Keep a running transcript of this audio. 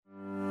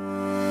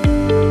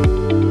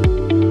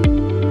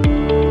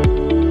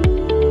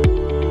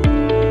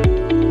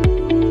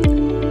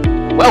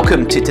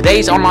Welcome to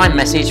today's online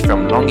message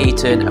from Long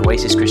Eaton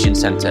Oasis Christian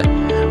Centre.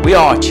 We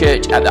are a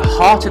church at the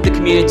heart of the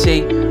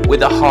community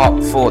with a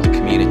heart for the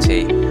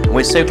community. And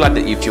we're so glad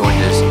that you've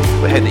joined us.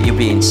 We hope that you'll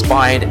be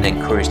inspired and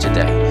encouraged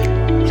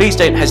today. Please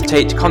don't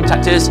hesitate to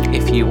contact us.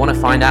 If you want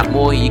to find out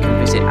more, you can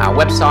visit our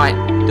website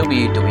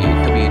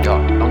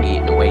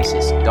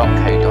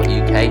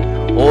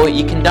www.longeatonoasis.co.uk or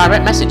you can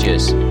direct message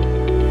us.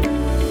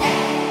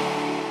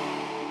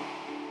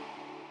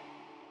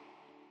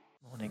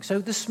 So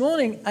this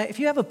morning, if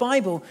you have a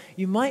Bible,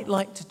 you might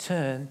like to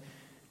turn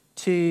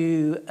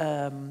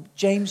to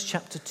James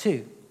chapter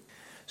 2.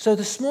 So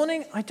this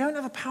morning, I don't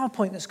have a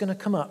PowerPoint that's going to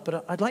come up,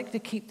 but I'd like to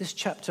keep this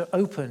chapter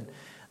open,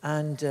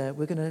 and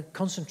we're going to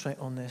concentrate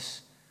on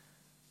this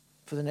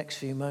for the next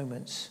few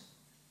moments.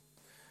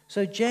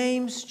 So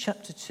James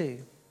chapter 2.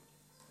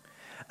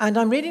 And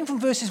I'm reading from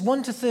verses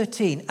 1 to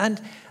 13,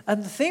 and the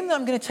theme that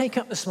I'm going to take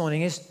up this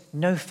morning is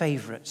no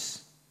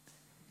favourites.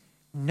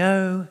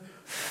 No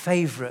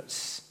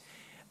favourites.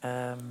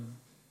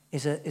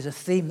 Is a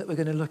theme that we're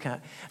going to look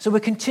at. So we're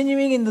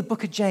continuing in the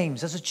book of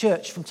James. As a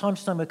church, from time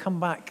to time we'll come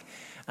back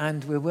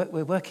and we're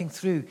working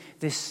through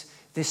this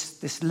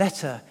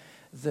letter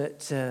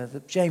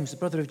that James, the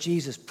brother of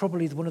Jesus,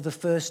 probably one of the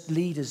first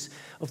leaders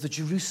of the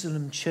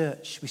Jerusalem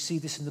church. We see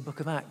this in the book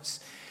of Acts.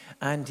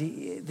 And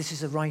this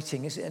is a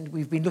writing, and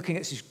we've been looking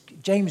at this.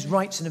 James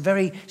writes in a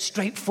very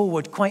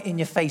straightforward, quite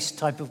in-your-face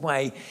type of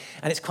way,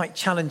 and it's quite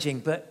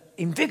challenging, but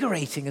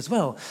invigorating as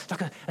well,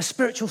 like a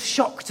spiritual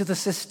shock to the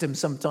system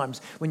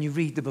sometimes when you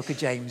read the book of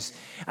James.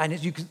 And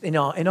as you can, in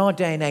our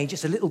day and age,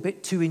 it's a little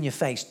bit too in your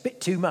face, a bit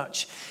too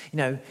much.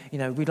 You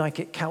know, we like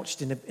it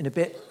couched in a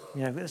bit.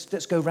 You know,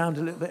 let's go round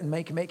a little bit and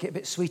make it a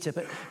bit sweeter.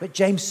 But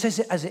James says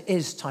it as it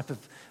is type of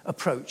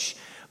approach.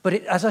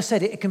 But as I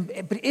said, it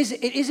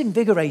is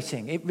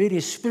invigorating. It really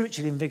is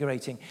spiritually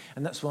invigorating,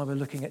 and that's why we're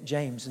looking at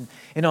James. And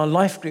in our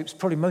life groups,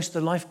 probably most of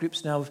the life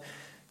groups now have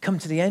come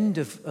to the end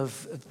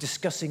of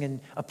discussing and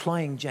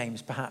applying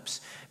James, perhaps,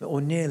 or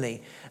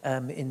nearly,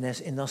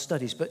 in our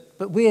studies.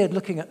 But we're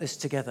looking at this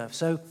together.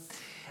 So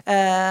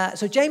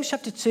James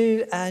chapter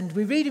 2, and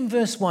we read in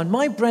verse 1,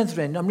 "My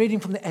brethren," I'm reading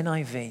from the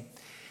NIV,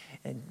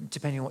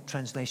 depending on what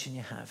translation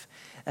you have.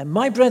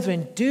 "My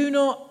brethren, do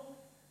not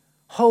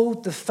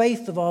hold the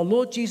faith of our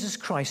Lord Jesus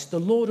Christ, the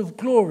Lord of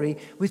glory,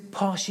 with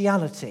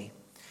partiality."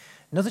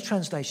 Another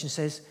translation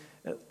says,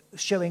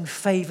 showing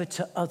favor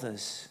to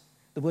others.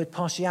 The word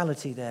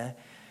partiality there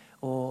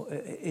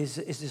is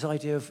this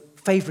idea of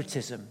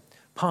favoritism,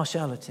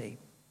 partiality.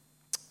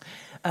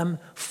 And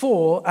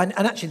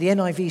actually the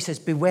NIV says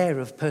beware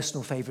of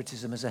personal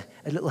favoritism as a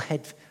little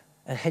head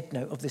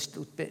note of this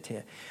little bit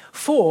here.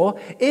 "For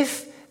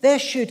if there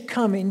should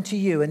come into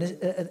you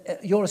and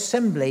your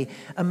assembly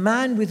a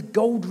man with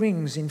gold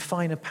rings in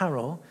fine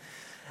apparel,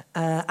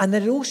 and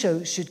that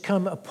also should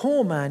come a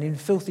poor man in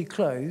filthy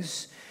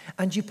clothes,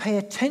 and you pay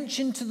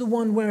attention to the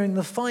one wearing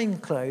the fine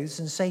clothes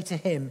and say to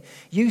him,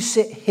 'You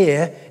sit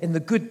here in the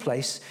good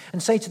place,'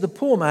 and say to the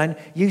poor man,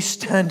 'You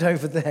stand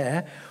over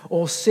there,'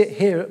 or 'Sit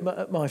here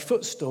at my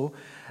footstool,'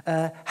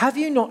 have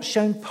you not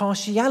shown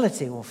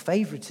partiality or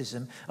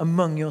favoritism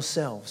among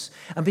yourselves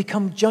and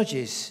become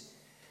judges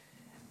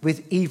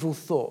with evil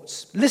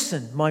thoughts?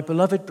 Listen, my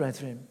beloved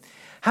brethren,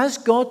 has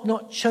God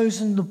not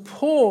chosen the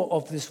poor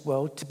of this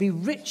world to be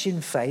rich in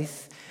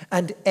faith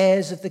and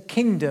heirs of the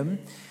kingdom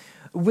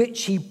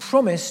which he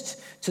promised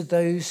to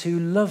those who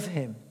love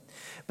him?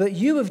 But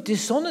you have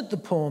dishonored the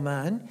poor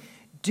man.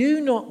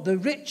 Do not the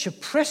rich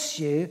oppress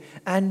you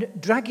and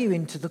drag you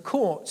into the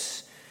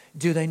courts?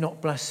 Do they not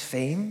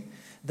blaspheme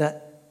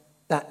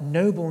that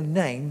noble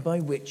name by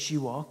which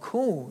you are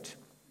called?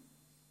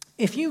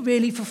 If you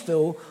really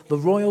fulfill the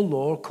royal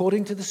law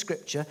according to the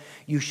scripture,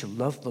 you shall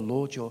love the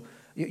Lord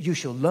you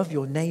shall love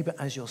your neighbor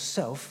as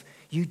yourself,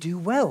 you do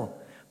well.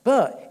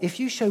 But if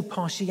you show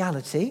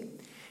partiality,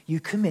 you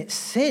commit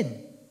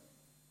sin."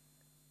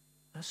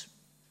 That's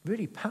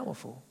really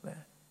powerful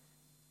there.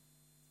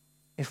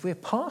 If we're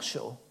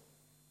partial,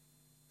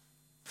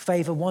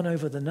 favor one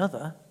over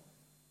another,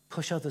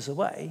 push others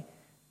away,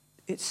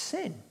 it's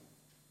sin.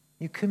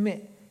 You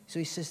commit. So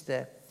he says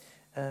there,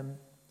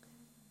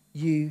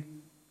 you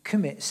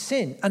commit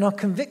sin and are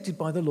convicted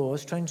by the law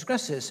as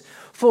transgressors.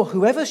 For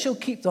whoever shall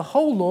keep the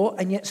whole law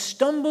and yet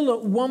stumble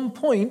at one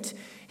point,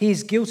 he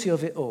is guilty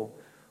of it all.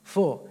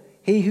 For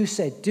he who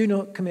said, 'Do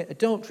not commit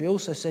adultery,'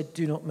 also said,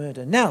 'Do not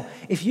murder.' Now,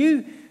 if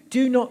you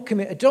do not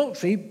commit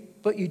adultery,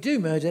 but you do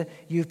murder,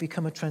 you've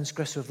become a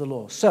transgressor of the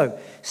law. So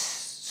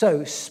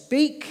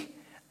speak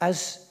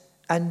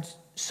and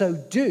so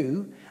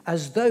do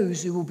as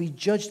those who will be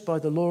judged by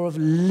the law of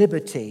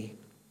liberty.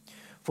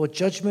 For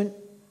judgment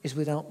is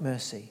without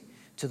mercy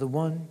to the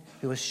one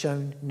who has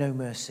shown no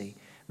mercy.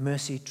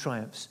 Mercy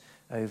triumphs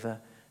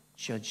over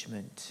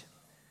judgment."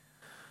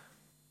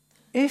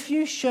 If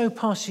you show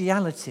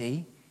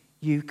partiality,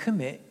 you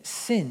commit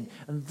sin.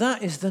 And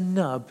that is the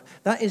nub,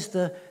 that is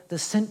the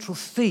central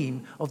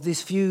theme of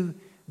these few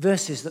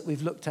verses that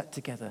we've looked at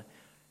together.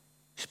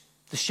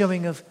 The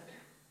showing of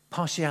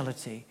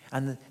partiality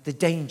and the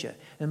danger.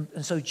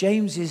 And so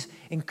James is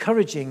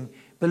encouraging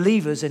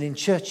believers and in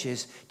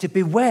churches to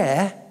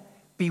beware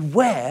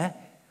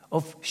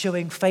of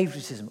showing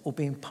favoritism or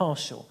being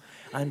partial.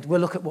 And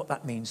we'll look at what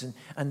that means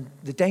and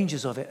the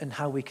dangers of it and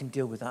how we can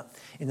deal with that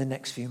in the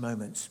next few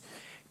moments.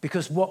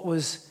 Because what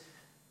was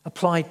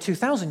applied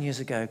 2,000 years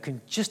ago can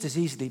just as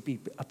easily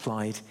be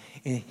applied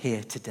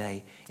here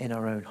today in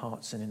our own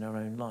hearts and in our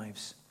own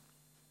lives.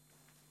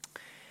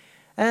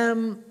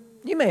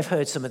 You may have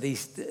heard some of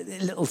these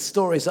little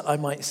stories that I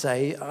might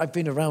say. I've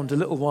been around a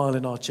little while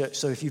in our church,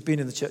 so if you've been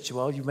in the church a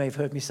while, you may have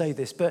heard me say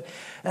this. But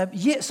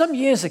some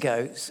years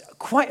ago,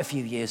 quite a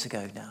few years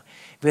ago now,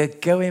 we're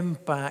going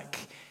back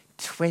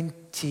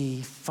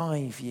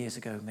 25 years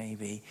ago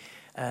maybe,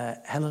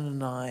 Helen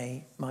and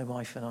I, my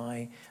wife and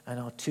I, and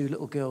our two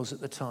little girls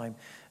at the time,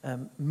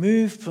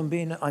 moved from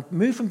being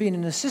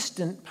an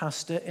assistant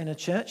pastor in a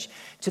church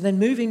to then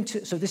moving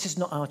to, so this is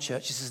not our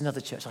church, this is another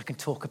church. I can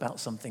talk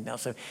about something now,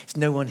 so it's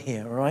no one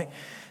here, all right?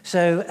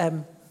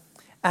 So,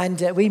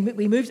 we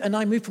moved, and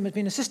I moved from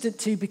being an assistant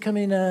to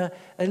becoming the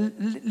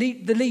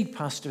lead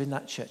pastor in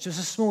that church. It was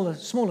a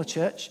smaller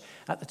church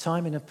at the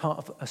time in a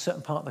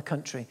certain part of the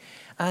country.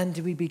 And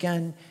we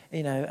began,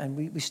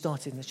 and we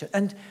started in the church.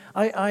 And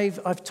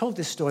I've told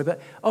this story, but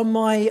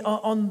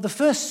on the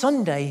first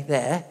Sunday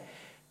there,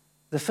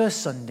 the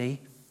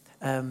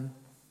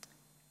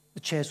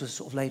chairs were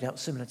sort of laid out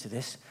similar to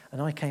this,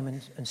 and I came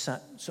and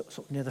sat sort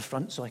of near the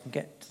front so I can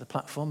get to the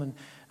platform,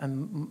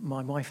 and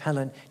my wife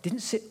Helen didn't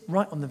sit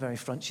right on the very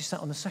front, she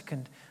sat on the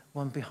second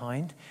one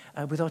behind,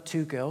 with our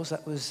two girls.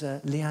 That was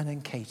Leanne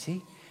and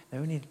Katie. They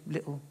were only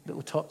little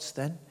tots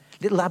then.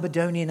 Little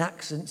Aberdonian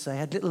accents.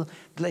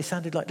 They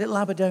sounded like little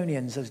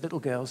Aberdonians, those little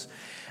girls.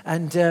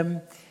 And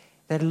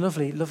they had a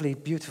lovely, lovely,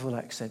 beautiful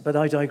accent. But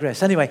I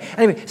digress. Anyway,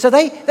 so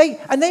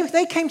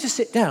they came to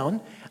sit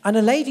down, and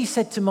a lady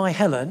said to my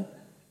Helen,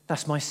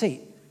 "That's my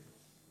seat."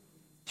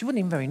 She wasn't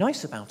even very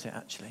nice about it,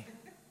 actually.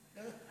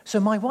 So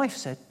my wife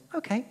said,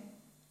 "Okay."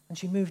 And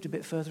she moved a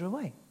bit further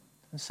away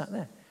and sat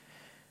there.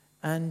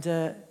 And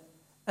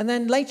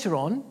then later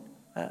on,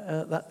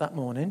 that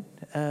morning,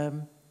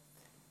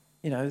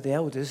 the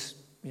elders,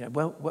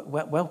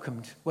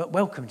 welcomed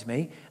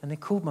me, and they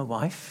called my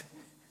wife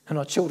and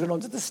our children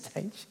onto the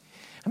stage,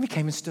 and we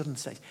came and stood on the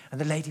stage. And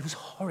the lady was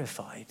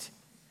horrified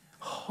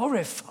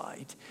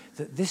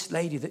that this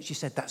lady that she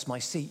said, "That's my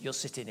seat you're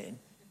sitting in,"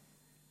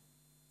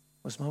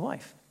 was my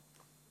wife.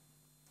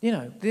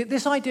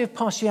 This idea of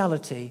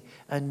partiality,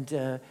 and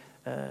the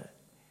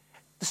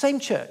same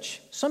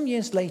church, a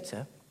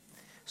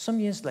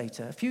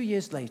few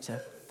years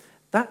later,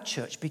 that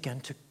church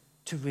began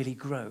to really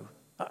grow.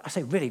 I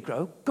say really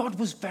grow. God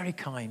was very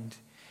kind.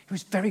 He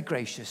was very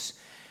gracious.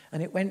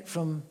 And it went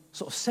from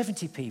sort of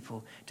 70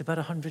 people to about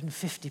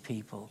 150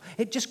 people.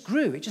 It just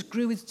grew. It just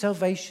grew with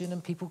salvation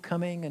and people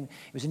coming. And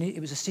it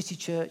was a city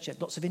church. It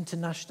had lots of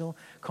international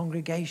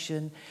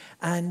congregation.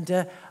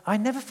 And I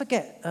never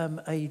forget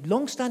a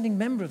long-standing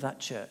member of that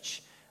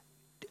church,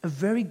 a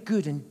very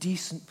good and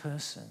decent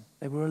person.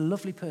 They were a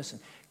lovely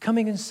person,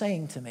 coming and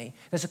saying to me,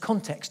 there's a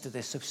context to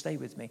this, so stay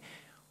with me.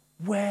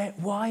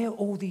 Why are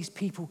all these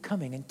people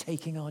coming and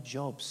taking our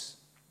jobs?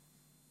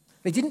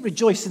 They didn't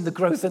rejoice in the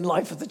growth and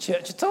life of the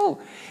church at all.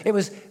 It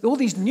was all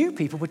these new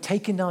people were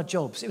taking our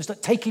jobs. It was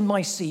like taking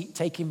my seat,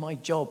 taking my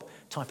job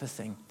type of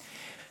thing.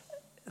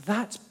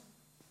 That's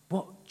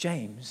what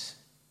James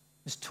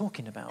is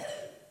talking about.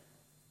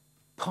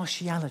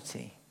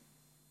 Partiality.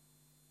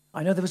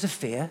 I know there was a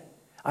fear,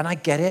 and I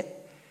get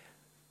it,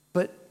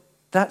 but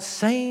that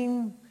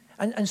same...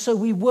 And so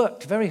we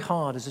worked very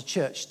hard as a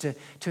church to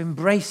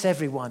embrace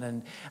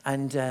everyone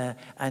and to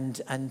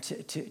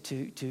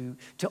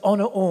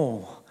honor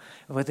all,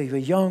 whether you were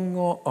young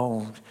or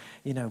old,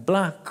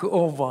 black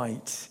or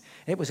white.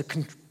 It was an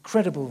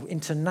incredible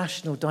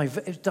international,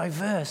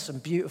 diverse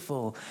and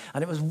beautiful,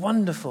 and it was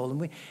wonderful.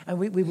 And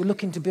we were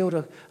looking to build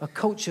a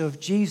culture of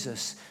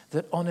Jesus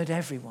that honored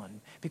everyone,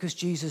 because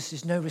Jesus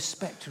is no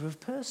respecter of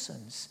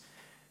persons.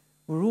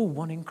 We're all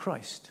one in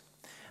Christ.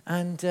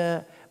 And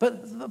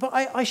but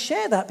I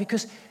share that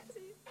because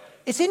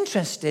it's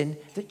interesting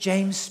that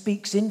James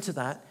speaks into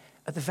that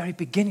at the very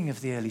beginning of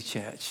the early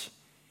church,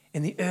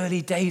 in the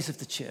early days of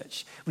the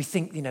church. We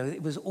think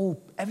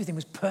everything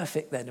was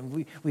perfect then,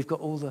 and we've got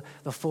all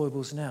the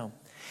foibles now.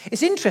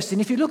 It's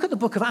interesting, if you look at the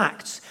book of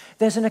Acts,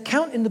 there's an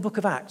account in the book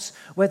of Acts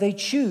where they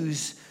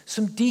choose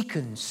some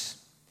deacons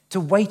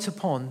to wait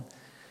upon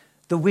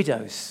the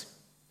widows.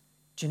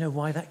 Do you know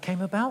why that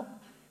came about?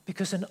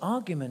 Because an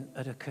argument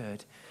had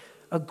occurred.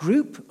 A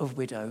group of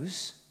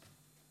widows,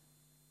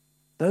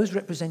 those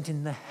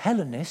representing the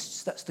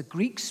Hellenists, that's the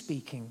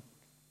Greek-speaking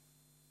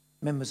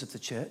members of the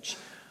church,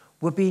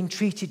 were being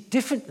treated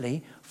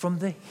differently from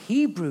the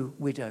Hebrew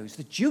widows,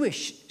 the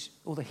Jewish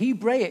or the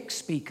Hebraic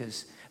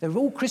speakers. They were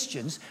all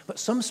Christians, but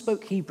some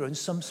spoke Hebrew and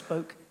some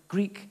spoke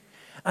Greek.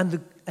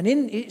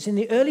 It's in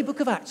the early book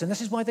of Acts, and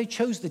this is why they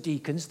chose the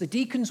deacons. The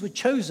deacons were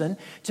chosen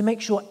to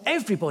make sure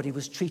everybody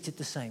was treated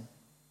the same.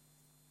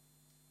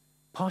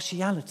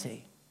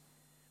 Partiality.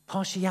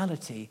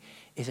 Partiality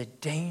is a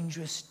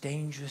dangerous,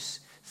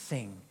 dangerous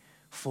thing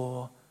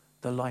for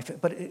the life.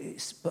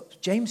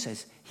 But James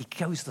says, he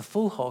goes the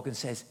full hog and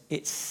says,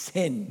 it's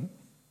sin.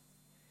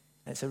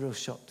 And it's a real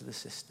shock to the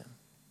system.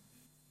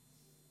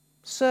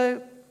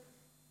 So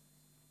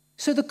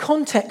the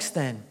context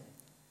then.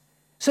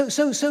 So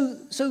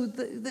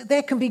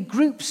there can be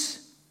groups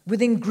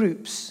within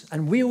groups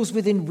and wheels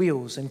within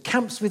wheels and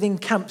camps within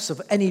camps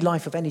of any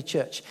life of any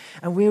church.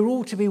 And we're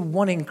all to be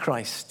one in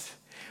Christ.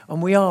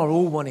 And we are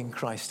all one in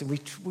Christ, and we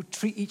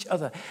treat each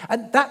other.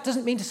 And that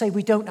doesn't mean to say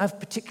we don't have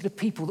particular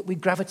people that we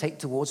gravitate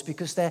towards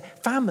because they're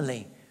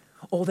family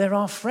or they're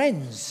our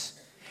friends.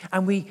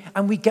 And we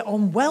get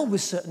on well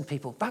with certain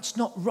people. That's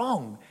not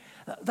wrong.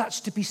 That's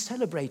to be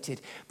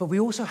celebrated. But we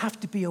also have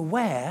to be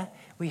aware,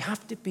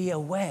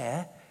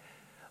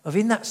 of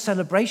in that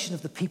celebration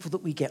of the people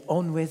that we get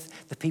on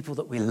with, the people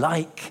that we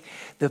like,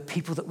 the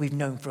people that we've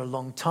known for a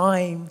long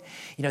time,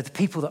 the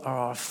people that are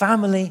our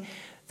family,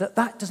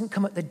 that doesn't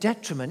come at the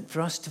detriment for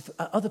us to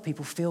other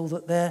people feel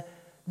that they're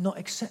not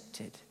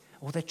accepted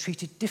or they're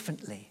treated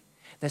differently.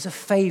 There's a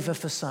favor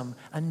for some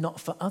and not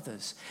for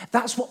others.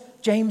 That's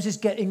what James is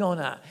getting on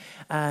at.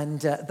 And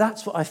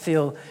that's what I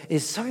feel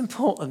is so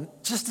important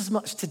just as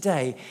much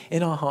today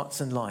in our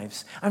hearts and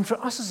lives. And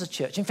for us as a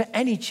church, and for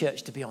any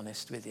church, to be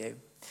honest with you.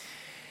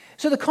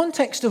 So the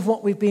context of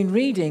what we've been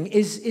reading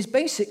is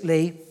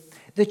basically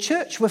the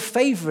church were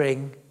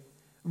favoring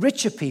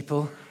richer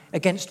people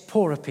against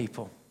poorer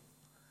people.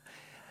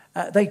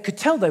 They could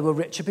tell they were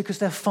richer because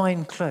they're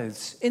fine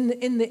clothes.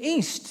 In the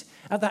East,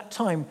 at that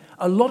time,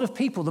 a lot of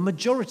people, the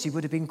majority,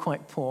 would have been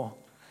quite poor.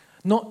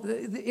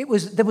 There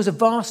was a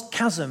vast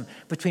chasm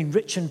between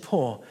rich and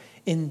poor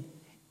in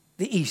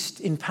the East,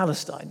 in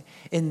Palestine,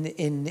 in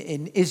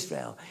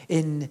Israel,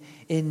 in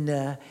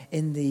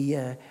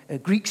the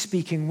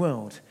Greek-speaking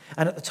world,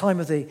 and at the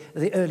time of the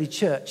early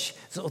church,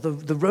 sort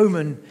of the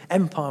Roman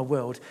Empire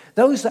world.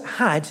 Those that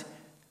had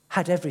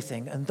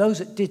everything, and those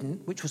that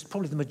didn't, which was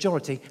probably the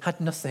majority, had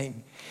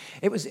nothing.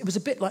 It was a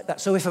bit like that.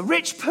 So if a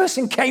rich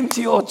person came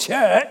to your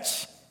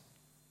church,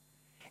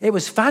 it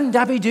was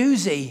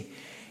fan-dabby-doozy.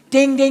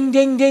 Ding, ding,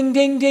 ding, ding,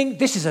 ding, ding.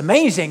 This is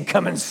amazing.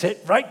 Come and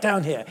sit right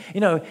down here.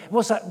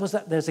 Was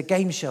that? There's a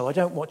game show. I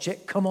don't watch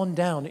it. Come on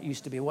down. It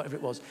used to be, whatever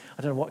it was.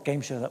 I don't know what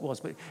game show that was,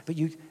 but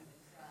you.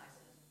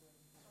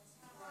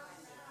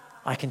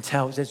 I can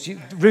tell.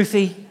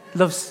 Ruthie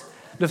loves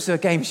her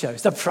game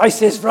shows. The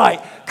Price is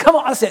Right. Come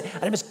on, that's it.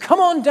 And it was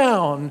come on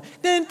down.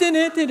 And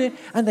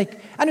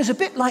it was a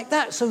bit like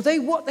that. So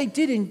what they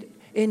did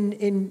in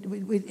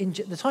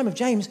the time of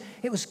James,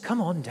 it was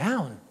come on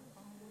down.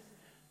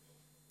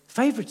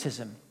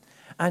 Favoritism.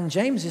 And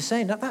James is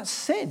saying that's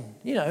sin.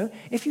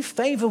 If you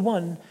favor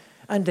one,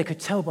 and they could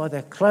tell by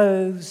their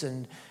clothes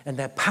and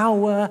their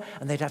power,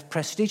 and they'd have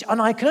prestige.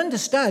 And I can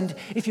understand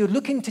if you're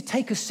looking to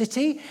take a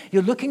city,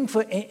 you're looking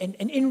for an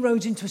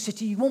inroads into a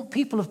city, you want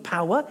people of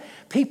power,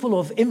 people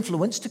of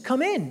influence to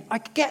come in. I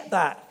get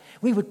that.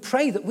 We would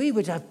pray that we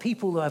would have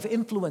people who have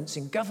influence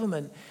in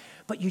government,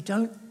 but you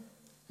don't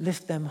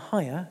lift them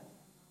higher.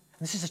 And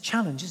this is a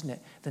challenge, isn't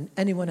it? Than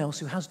anyone else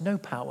who has no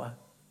power.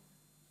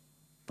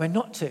 We're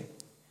not to.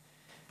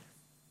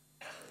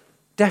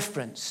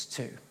 Deference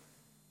to.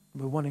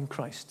 We're one in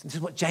Christ. This is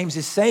what James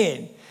is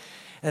saying.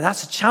 And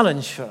that's a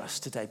challenge for us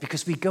today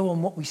because we go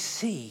on what we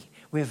see.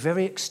 We're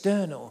very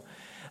external.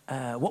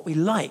 What we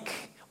like,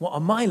 what are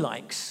my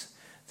likes,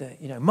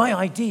 my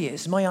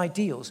ideas, my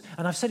ideals.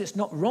 And I've said it's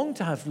not wrong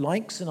to have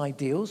likes and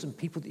ideals and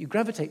people that you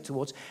gravitate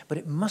towards, but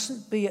it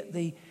mustn't be at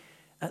the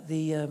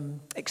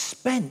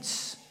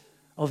expense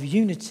of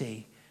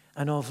unity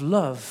and of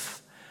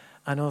love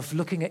and of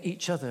looking at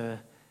each other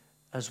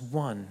as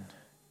one,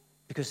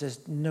 because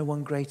there's no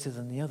one greater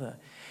than the other.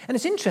 And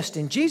it's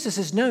interesting, Jesus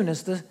is known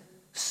as the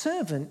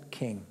servant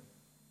king.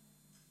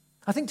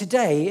 I think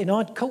today, in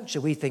our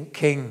culture, we think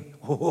king,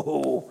 I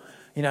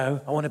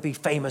want to be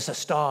famous, a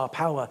star,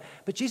 power.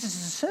 But Jesus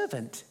is a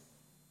servant.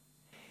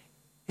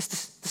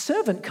 The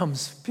servant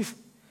comes.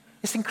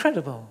 It's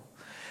incredible.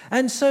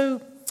 And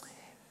so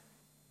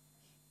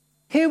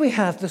here we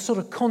have the sort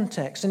of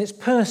context, and it's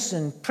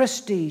person,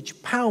 prestige,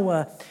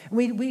 power.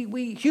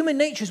 We human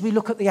nature is we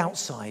look at the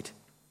outside.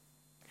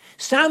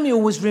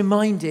 Samuel was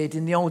reminded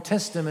in the Old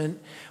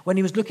Testament when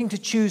he was looking to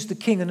choose the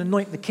king and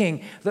anoint the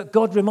king that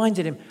God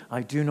reminded him,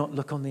 I do not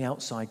look on the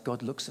outside,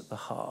 God looks at the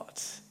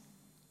heart.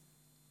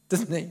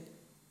 Doesn't he?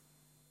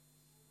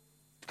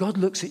 God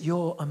looks at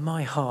your and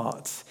my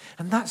heart.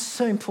 And that's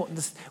so important,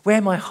 this, where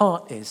my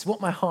heart is,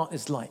 what my heart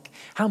is like,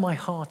 how my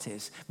heart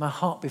is, my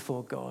heart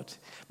before God,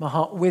 my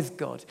heart with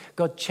God,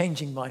 God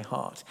changing my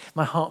heart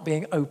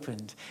being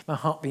opened, my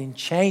heart being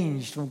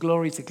changed from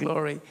glory to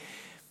glory.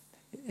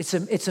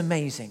 It's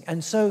amazing.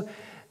 And so,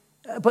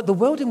 but the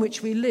world in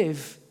which we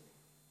live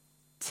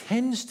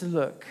tends to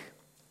look,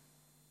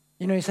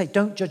 you say,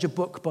 don't judge a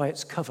book by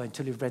its cover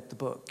until you've read the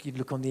book. You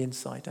look on the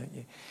inside, don't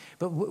you?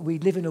 But we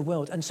live in a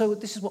world. And so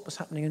this is what was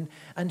happening.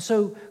 And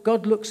so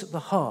God looks at the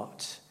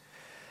heart.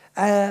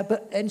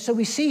 And so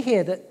we see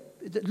here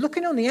that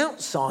looking on the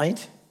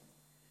outside,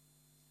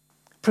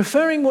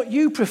 preferring what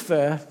you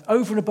prefer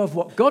over and above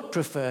what God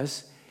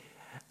prefers,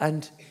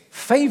 and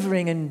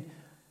favoring and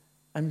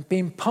and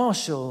being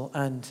partial,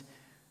 and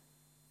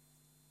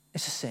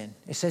it's a sin.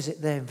 It says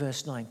it there in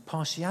verse 9.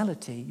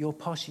 Partiality,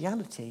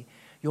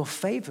 your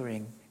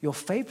favoring, your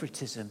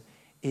favoritism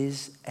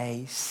is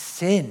a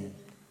sin.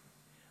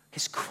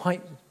 It's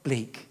quite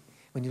bleak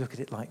when you look at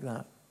it like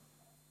that.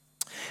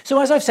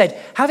 So as I've said,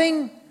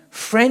 having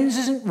friends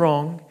isn't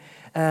wrong.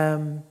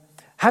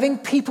 Having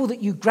people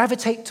that you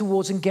gravitate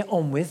towards and get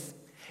on with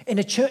in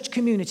a church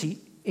community.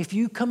 If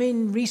you come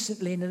in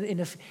recently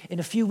in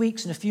a few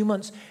weeks, in a few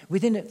months,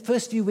 within the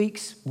first few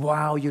weeks,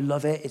 wow, you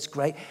love it, it's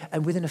great.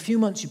 And within a few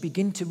months, you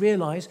begin to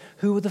realize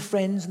who are the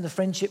friends and the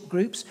friendship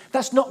groups.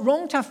 That's not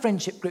wrong to have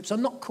friendship groups.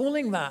 I'm not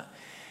calling that.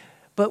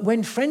 But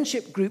when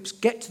friendship groups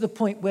get to the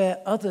point where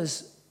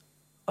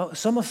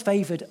some are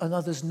favored and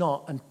others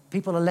not, and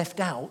people are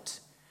left out,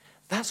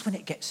 that's when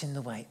it gets in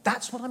the way.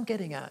 That's what I'm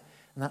getting at,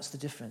 and that's the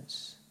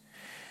difference.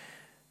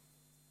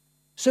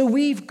 So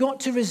we've got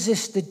to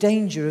resist the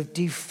danger of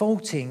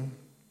defaulting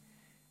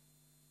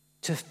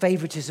to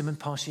favoritism and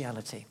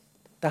partiality.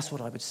 That's what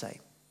I would say.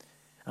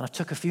 And I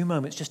took a few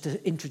moments just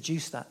to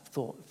introduce that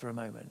thought for a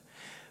moment.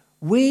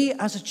 We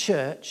as a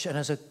church and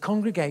as a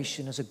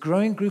congregation, as a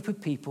growing group of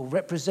people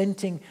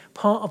representing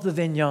part of the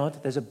vineyard,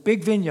 there's a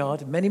big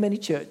vineyard, many, many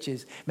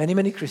churches, many,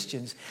 many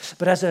Christians,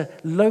 but as a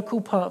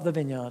local part of the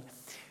vineyard,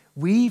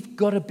 we've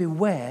got to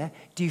beware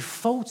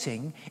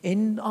defaulting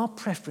in our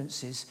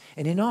preferences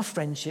and in our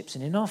friendships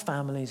and in our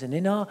families and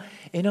in our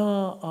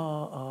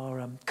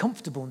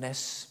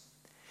comfortableness,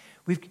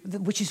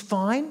 which is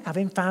fine,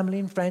 having family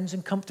and friends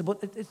and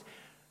comfortable.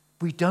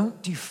 We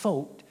don't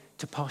default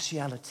to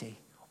partiality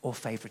or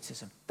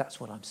favoritism. That's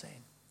what I'm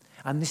saying.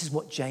 And this is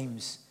what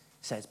James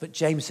says. But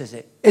James says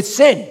it's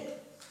sin.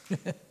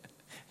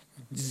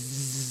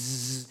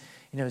 It's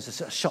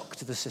a shock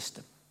to the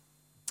system.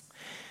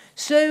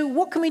 So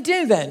what can we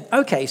do then?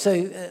 Okay,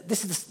 so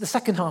this is the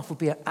second half will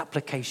be an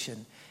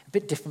application. A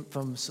bit different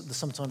from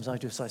sometimes I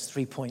do size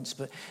 3 points,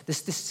 but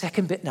this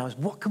second bit now is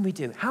what can we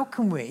do? How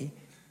can we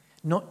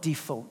not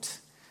default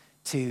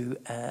to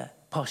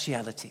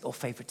partiality or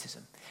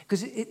favoritism?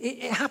 Because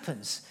it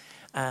happens.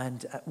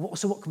 And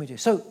so what can we do?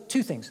 So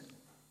 2 things.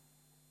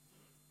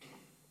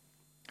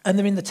 And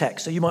they're in the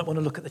text, so you might want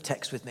to look at the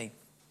text with me.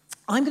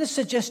 I'm going to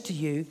suggest to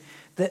you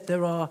that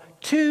there are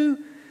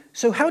 2.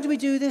 So how do we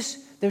do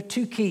this? There are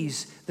 2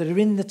 keys that are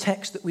in the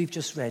text that we've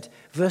just read,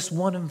 verse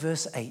 1 and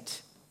verse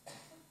 8.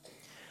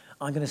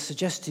 I'm going to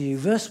suggest to you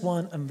verse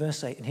 1 and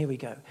verse 8, and here we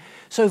go.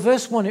 So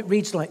verse 1, it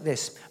reads like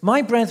this: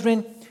 My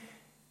brethren,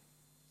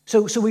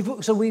 so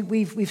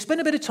we've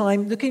spent a bit of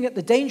time looking at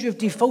the danger of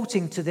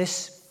defaulting to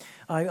this.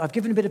 I've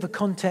given a bit of a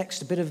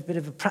context, a bit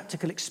of a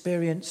practical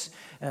experience,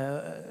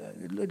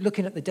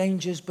 looking at the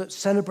dangers, but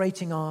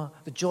celebrating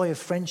the joy of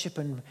friendship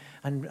and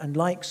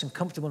likes and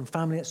comfortable and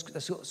family.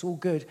 That's all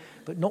good,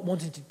 but not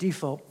wanting to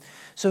default.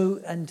 So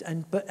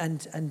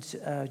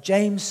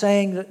James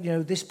saying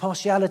that this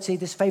partiality,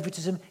 this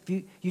favoritism,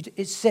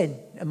 it's sin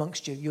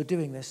amongst you. You're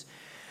doing this.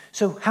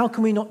 So how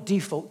can we not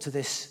default to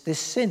this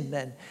sin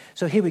then?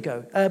 So here we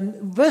go.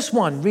 Verse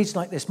 1 reads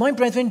like this: My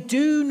brethren,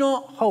 do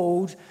not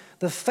hold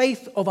the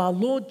faith of our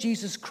Lord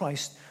Jesus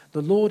Christ,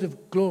 the Lord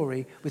of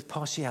glory, with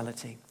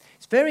partiality.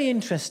 It's very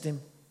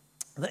interesting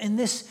that in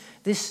this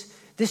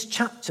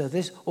chapter,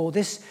 this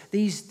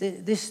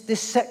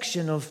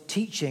section of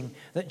teaching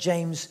that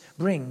James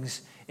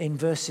brings in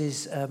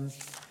verse 1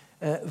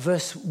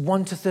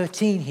 to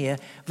 13 here,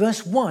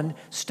 verse 1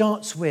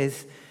 starts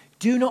with,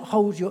 do not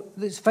hold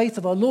this faith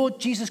of our Lord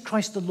Jesus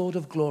Christ, the Lord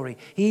of glory.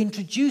 He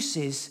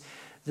introduces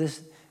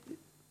the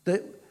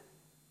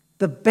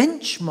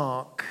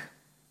benchmark,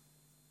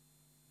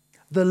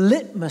 the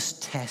litmus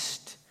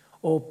test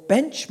or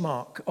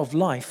benchmark of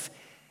life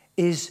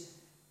is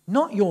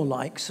not your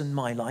likes and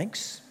my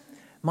likes,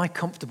 my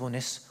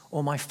comfortableness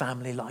or my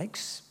family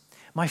likes,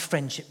 my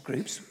friendship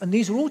groups. And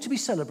these are all to be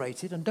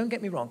celebrated, and don't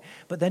get me wrong,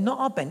 but they're not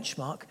our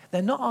benchmark.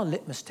 They're not our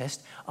litmus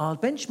test. Our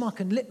benchmark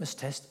and litmus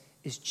test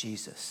is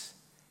Jesus.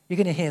 You're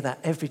going to hear that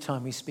every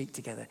time we speak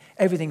together.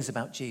 Everything's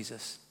about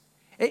Jesus.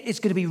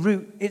 It's going to be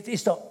root.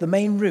 It's the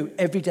main root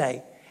every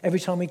day, every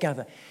time we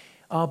gather.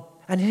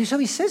 And so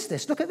he says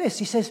this. Look at this.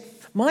 He says,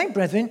 my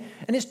brethren,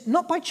 and it's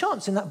not by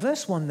chance in that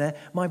verse 1 there,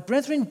 my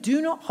brethren,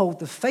 do not hold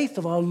the faith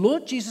of our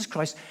Lord Jesus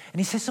Christ. And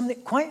he says something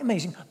quite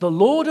amazing. The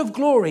Lord of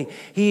glory.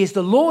 He is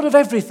the Lord of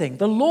everything,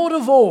 the Lord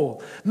of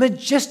all,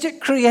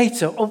 majestic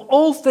creator of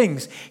all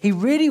things. He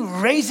really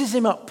raises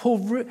him up.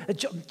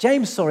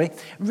 James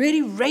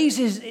really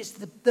raises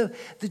the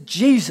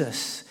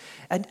Jesus.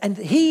 And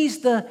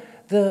he's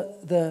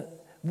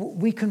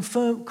we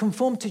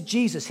conform to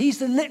Jesus. He's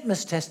the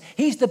litmus test.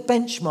 He's the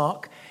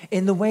benchmark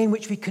in the way in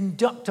which we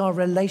conduct our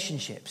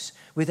relationships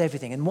with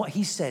everything and what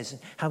he says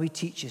and how he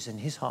teaches in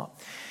his heart.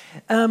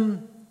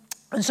 And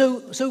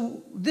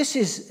so this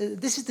is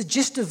the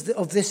gist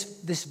of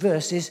this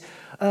verse is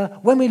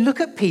when we look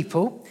at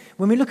people,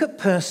 when we look at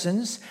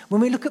persons,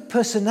 when we look at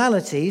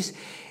personalities,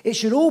 it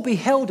should all be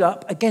held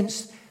up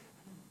against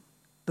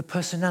the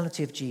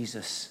personality of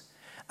Jesus.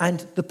 And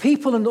the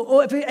people and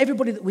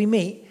everybody that we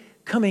meet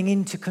coming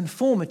into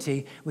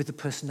conformity with the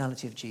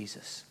personality of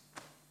Jesus.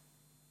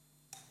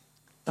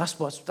 That's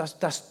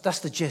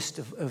the gist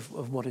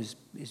of what is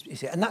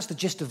here. And that's the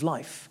gist of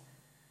life.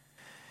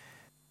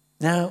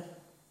 Now,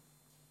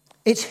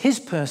 it's his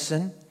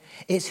person,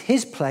 it's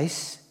his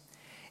place,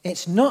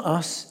 it's not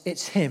us,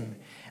 it's him.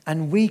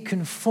 And we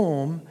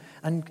conform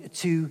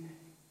to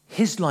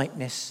his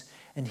likeness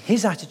and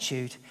his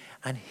attitude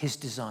and his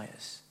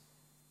desires.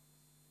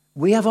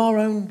 We have our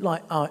own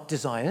our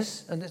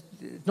desires, and it's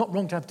not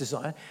wrong to have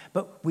desire,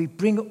 but we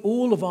bring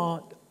all of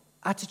our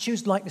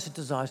attitudes, likeness, and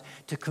desires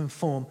to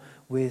conform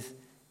with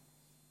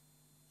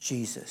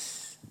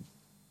Jesus.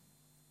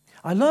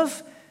 I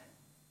love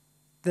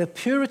the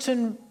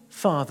Puritan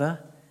father,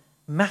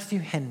 Matthew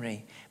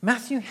Henry.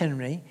 Matthew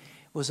Henry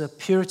was a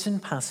Puritan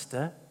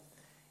pastor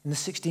in the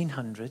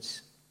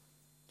 1600s,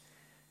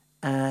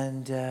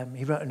 and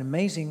he wrote an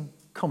amazing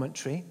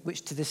commentary,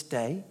 which to this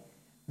day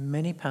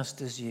many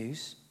pastors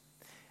use.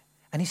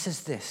 And he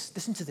says this,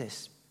 listen to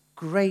this,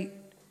 great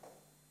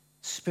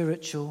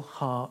spiritual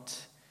heart,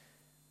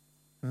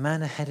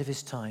 man ahead of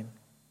his time,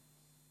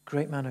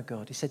 great man of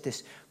God. He said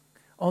this,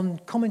 on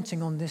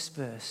commenting on this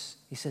verse,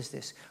 he says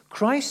this,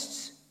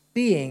 Christ's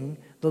being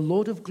the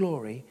Lord of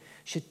glory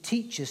should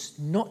teach us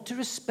not to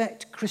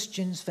respect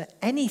Christians for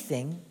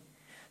anything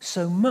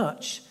so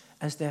much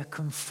as they're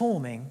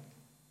conforming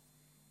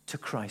to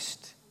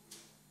Christ.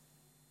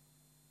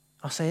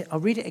 I'll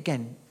read it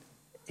again.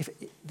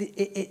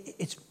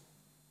 It's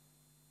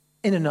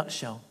in a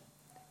nutshell.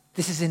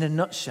 This is in a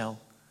nutshell.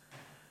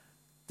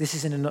 This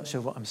is in a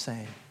nutshell what I'm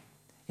saying.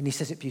 And he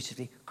says it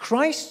beautifully.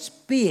 Christ's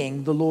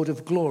being the Lord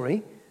of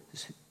glory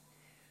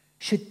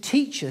should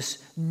teach us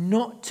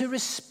not to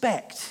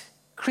respect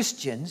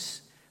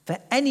Christians for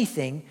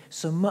anything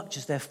so much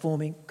as they're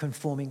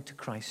conforming to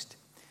Christ.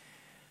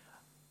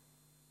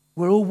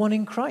 We're all one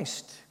in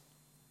Christ.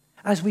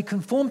 As we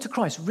conform to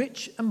Christ,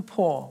 rich and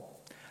poor,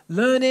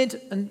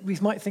 learned, and we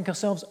might think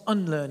ourselves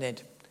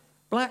unlearned,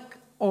 black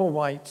or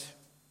white,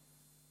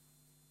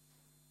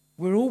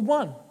 we're all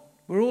one.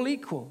 We're all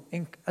equal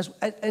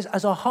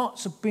as our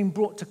hearts have been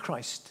brought to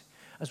Christ,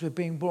 as we're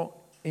being brought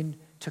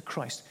into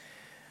Christ.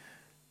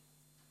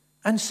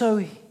 And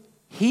so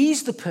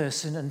he's the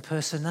person and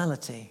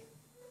personality.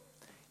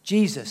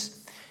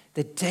 Jesus.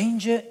 The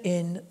danger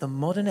in the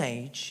modern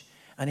age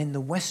and in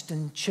the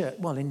Western church,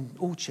 well, in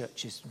all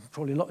churches,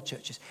 probably a lot of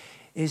churches,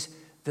 is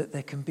that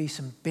there can be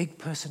some big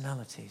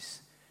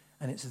personalities,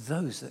 and it's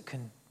those that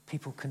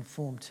people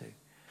conform to,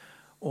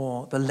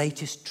 or the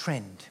latest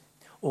trend,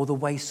 or the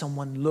way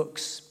someone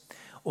looks,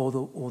 or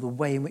the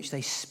way in which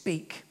they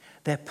speak,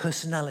 their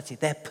personality,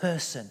 their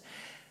person.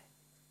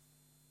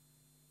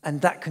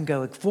 And that can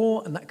go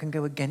for and that can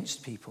go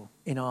against people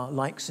in our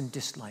likes and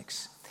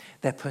dislikes,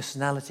 their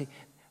personality.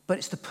 But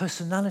it's the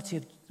personality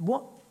of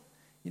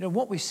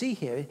what we see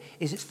here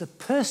is it's the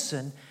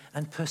person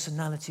and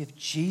personality of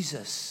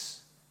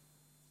Jesus.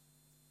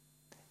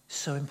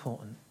 So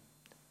important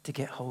to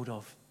get hold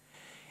of.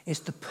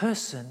 It's the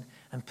person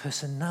and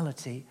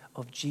personality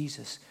of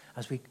Jesus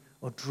as we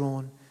are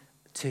drawn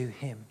to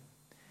him.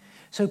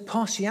 So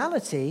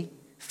partiality,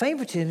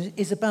 favoritism,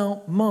 is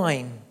about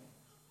my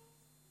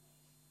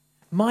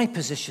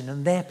position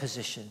and their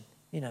position,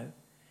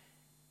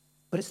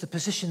 But it's the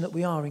position that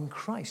we are in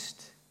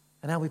Christ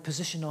and how we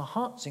position our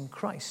hearts in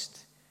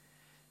Christ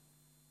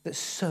that's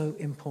so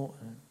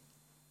important.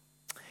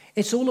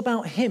 It's all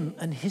about him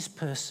and his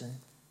person.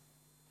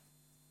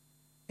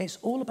 It's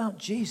all about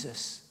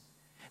Jesus.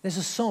 There's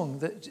a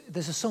song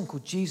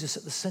called Jesus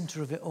at the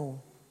Center of It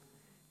All.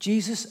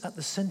 Jesus at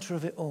the center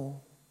of it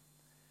all.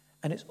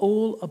 And it's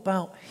all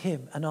about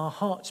him and our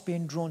hearts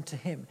being drawn to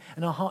him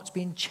and our hearts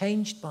being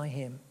changed by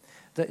him.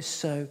 That is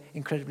so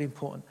incredibly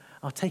important.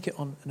 I'll take it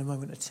on in a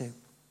moment or two.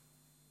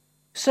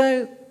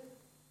 So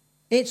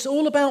it's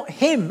all about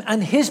him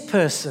and his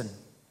person.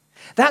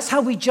 That's how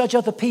we judge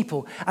other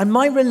people. And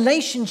my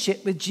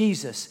relationship with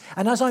Jesus,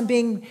 and as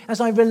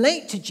I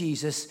relate to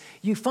Jesus,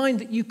 you find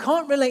that you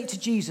can't relate to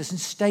Jesus and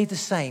stay the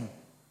same.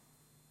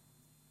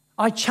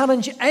 I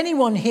challenge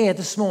anyone here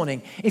this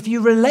morning, if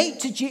you're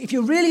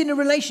really in a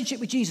relationship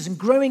with Jesus and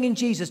growing in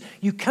Jesus,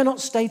 you cannot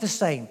stay the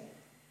same.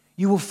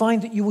 You will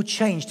find that you will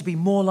change to be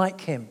more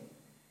like him.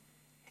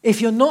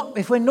 If we're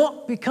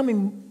not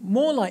becoming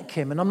more like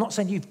him, and I'm not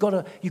saying you've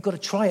got to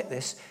try at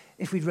this,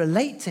 if we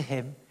relate to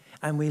him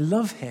and we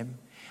love him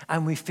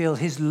and we feel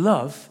his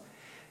love,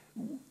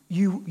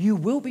 you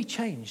will be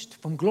changed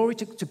from glory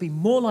to be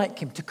more like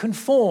him, to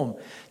conform,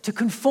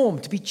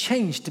 to be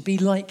changed, to be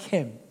like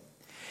him.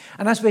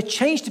 And as we're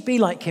changed to be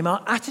like him,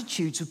 our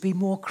attitudes would be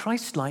more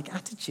Christ-like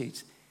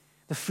attitudes,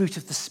 the fruit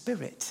of the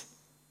Spirit.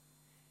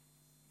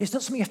 It's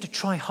not something you have to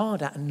try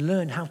hard at and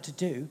learn how to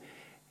do.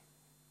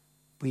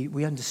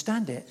 We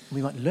understand it,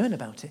 we might learn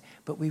about it,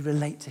 but we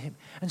relate to him.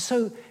 And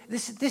so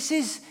this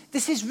is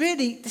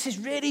really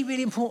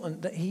really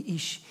important that he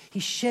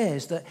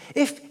shares that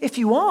if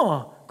you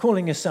are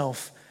calling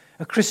yourself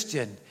a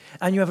Christian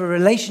and you have a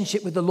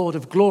relationship with the Lord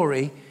of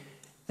glory,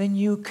 then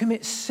you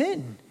commit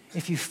sin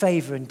if you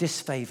favor and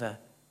disfavor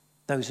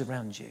those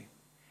around you.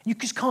 You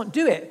just can't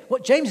do it.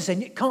 What James is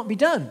saying, it can't be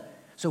done.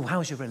 So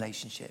how's your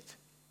relationship?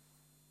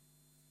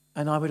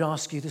 And I would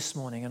ask you this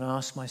morning, and I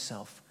ask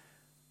myself,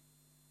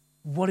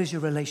 what is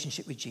your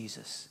relationship with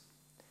Jesus?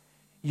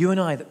 You and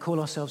I that call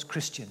ourselves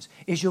Christians,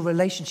 is your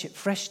relationship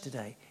fresh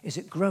today? Is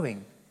it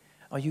growing?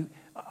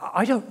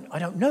 I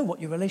don't know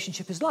what your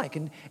relationship is like.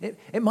 And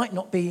it might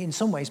not be in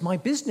some ways my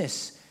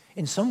business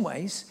in some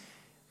ways,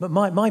 but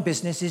my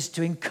business is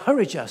to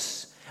encourage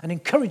us and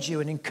encourage you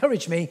and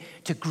encourage me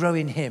to grow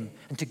in him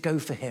and to go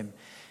for him.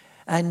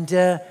 And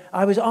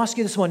I was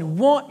asking you this morning,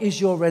 what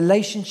is your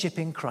relationship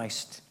in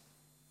Christ?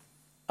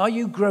 Are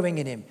you growing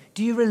in him?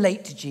 Do you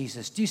relate to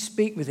Jesus? Do you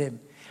speak with him?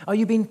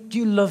 Do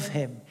you love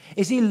him?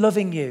 Is he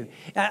loving you?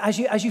 As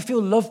you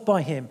feel loved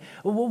by him,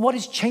 what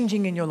is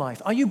changing in your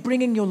life? Are you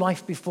bringing your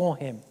life before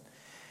him?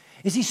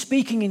 Is he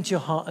speaking into your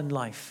heart and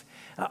life?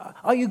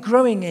 Are you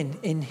growing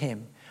in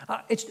him?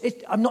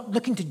 I'm not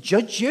looking to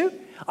judge you.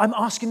 I'm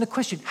asking the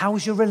question, how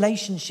is your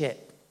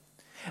relationship?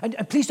 And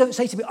please don't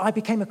say to me, I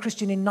became a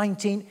Christian in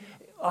 19.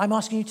 I'm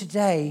asking you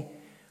today,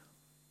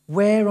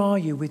 where are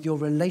you with your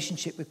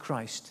relationship with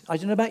Christ? I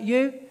don't know about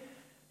you.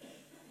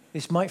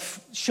 This might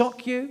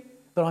shock you,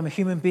 but I'm a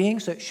human being,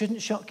 so it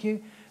shouldn't shock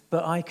you.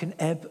 But I can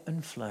ebb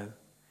and flow.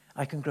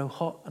 I can grow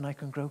hot and I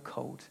can grow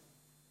cold.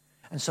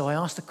 And so I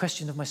ask the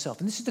question of myself.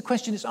 And this is the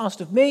question that's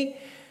asked of me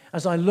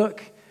as I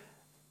look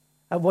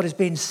at what is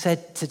being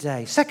said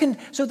today. Second,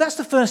 so that's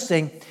the first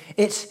thing.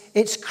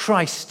 It's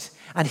Christ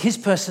and his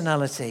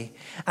personality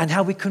and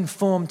how we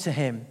conform to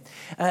him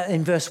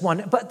in verse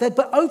 1.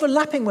 But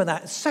overlapping with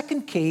that,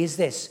 second key is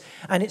this,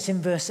 and it's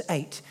in verse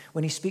 8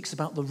 when he speaks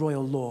about the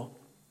royal law.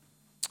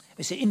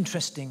 It's an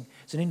interesting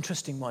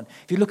one.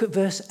 If you look at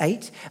verse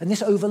 8, and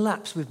this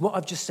overlaps with what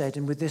I've just said,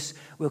 and with this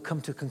we'll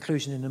come to a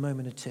conclusion in a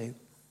moment or two.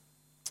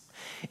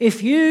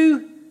 If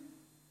you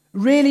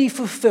really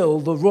fulfill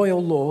the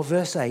royal law,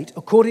 verse 8,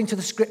 according to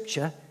the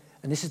scripture,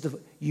 and this is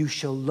you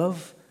shall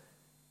love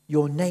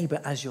your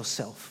neighbor as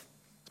yourself.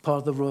 It's part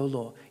of the royal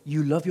law.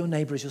 You love your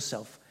neighbor as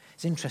yourself.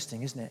 It's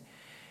interesting, isn't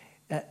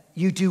it?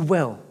 You do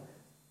well.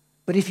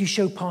 But if you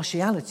show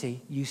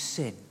partiality, you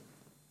sin.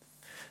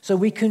 So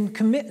we can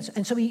commit,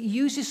 and so he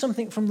uses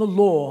something from the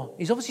law.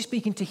 He's obviously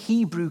speaking to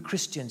Hebrew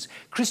Christians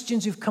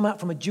who've come out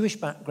from a Jewish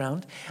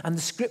background, and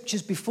the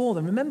scriptures before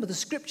them. Remember, the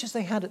scriptures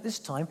they had at this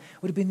time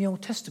would have been the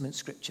Old Testament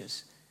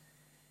scriptures.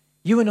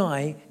 You and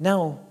I,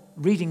 now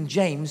reading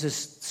James as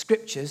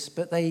scriptures,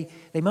 but they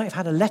might have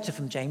had a letter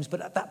from James,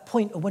 but at that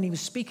point when he was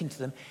speaking to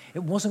them,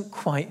 it wasn't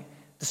quite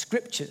the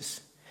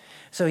scriptures.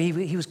 So he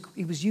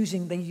was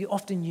using, they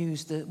often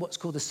used what's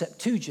called the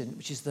Septuagint,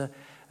 which is the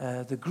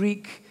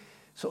Greek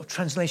sort of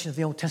translation of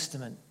the Old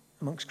Testament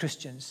amongst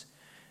Christians.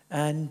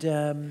 And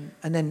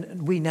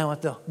then we now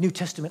have the New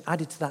Testament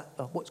added to that,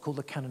 what's called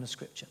the canon of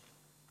Scripture.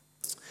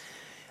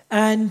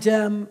 And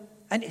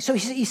so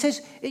he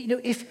says,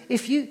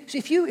 if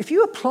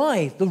you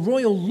apply the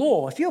royal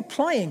law, if you're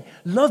applying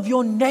love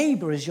your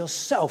neighbor as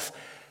yourself,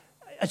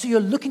 and so you're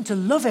looking to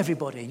love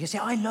everybody, and you say,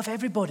 I love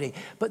everybody,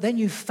 but then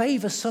you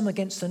favor some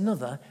against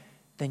another,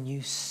 then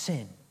you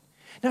sin.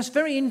 Now it's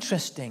very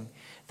interesting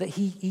that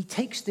he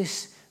takes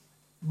this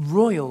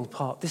royal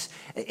part.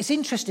 It's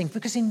interesting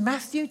because in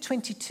Matthew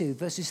 22,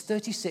 verses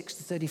 36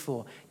 to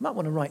 34, you might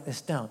want to write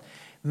this down.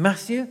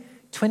 Matthew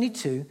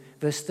 22,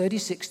 verse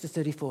 36 to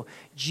 34.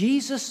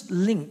 Jesus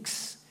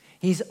links,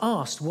 he's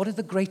asked, what is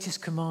the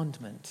greatest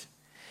commandment?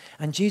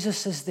 And Jesus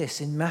says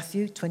this in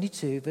Matthew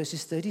 22,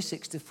 verses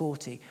 36 to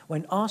 40.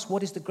 When asked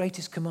what is the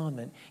greatest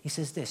commandment, he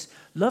says this,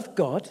 love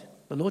God,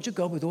 the Lord your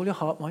God, with all your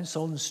heart, mind,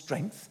 soul, and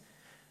strength.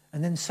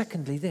 And then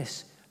secondly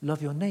this,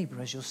 love your neighbor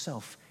as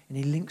yourself. And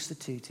he links the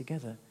two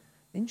together.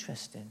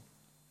 Interesting.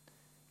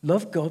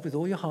 Love God with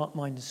all your heart,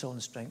 mind, and soul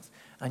and strength,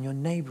 and your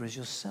neighbor as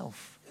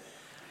yourself.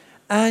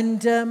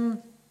 And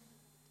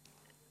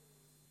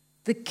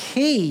the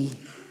key,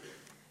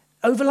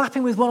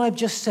 overlapping with what I've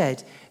just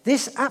said,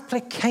 this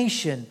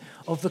application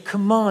of the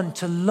command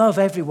to love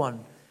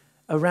everyone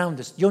around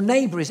us. Your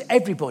neighbor is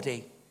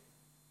everybody,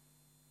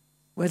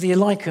 whether you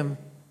like them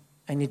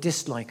and you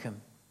dislike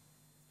them.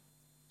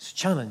 It's a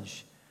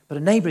challenge. But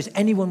a neighbor is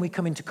anyone we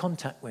come into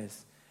contact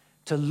with.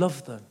 To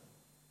love them,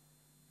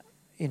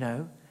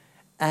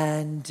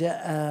 and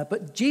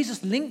but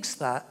Jesus links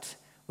that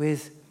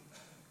with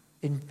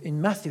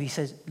in Matthew he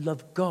says,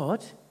 love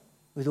God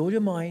with all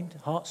your mind,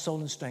 heart,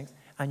 soul, and strength,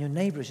 and your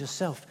neighbor as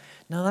yourself.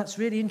 Now that's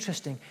really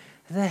interesting.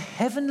 The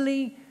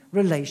heavenly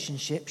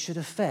relationship should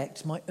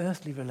affect my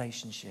earthly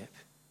relationship.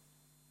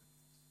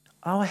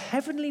 Our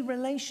heavenly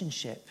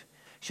relationship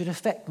should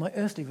affect my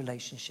earthly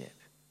relationship.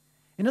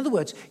 In other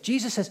words,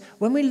 Jesus says,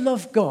 when we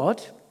love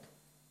God,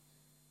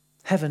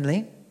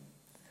 heavenly,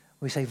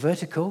 we say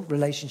vertical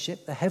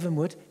relationship, the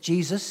heavenward,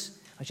 Jesus.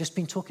 I've just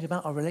been talking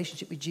about our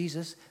relationship with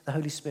Jesus, the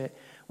Holy Spirit.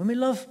 When we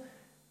love,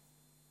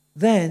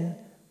 then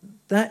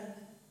that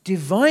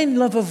divine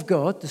love of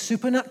God, the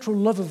supernatural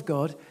love of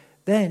God,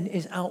 then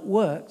is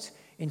outworked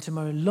into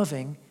my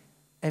loving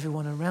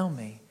everyone around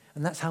me.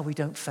 And that's how we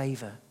don't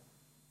favor.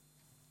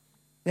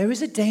 There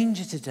is a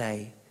danger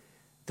today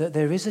that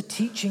there is a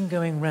teaching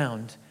going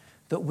round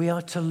that we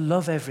are to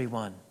love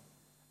everyone.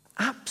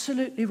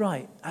 Absolutely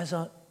right, as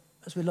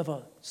we love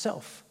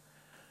ourselves.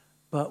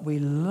 But we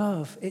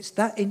love, it's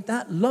that in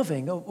that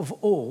loving of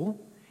all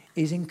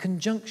is in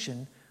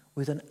conjunction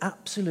with an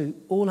absolute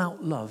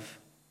all-out love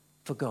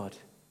for God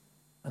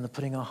and the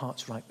putting our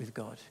hearts right with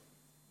God.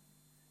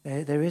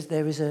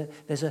 There's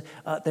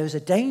a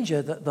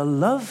danger that the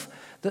love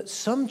that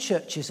some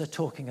churches are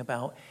talking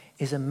about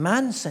is a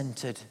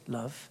man-centered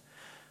love,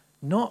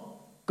 not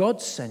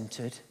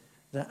God-centered,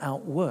 that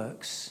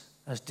outworks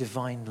as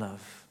divine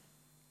love.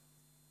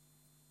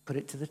 Put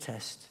it to the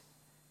test.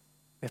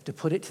 We have to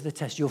put it to the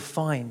test. You'll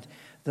find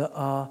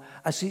that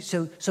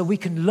so we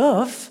can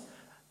love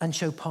and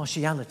show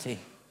partiality.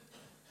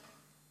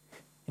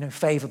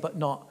 Favor but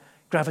not,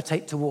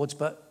 gravitate towards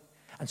but,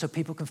 and so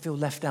people can feel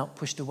left out,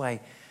 pushed away.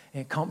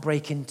 Can't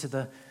break into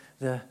the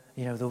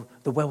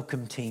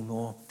welcome team,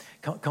 or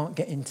can't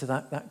get into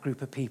that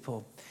group of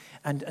people.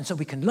 And so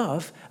we can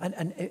love,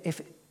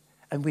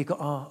 and we've got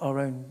our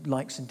own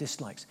likes and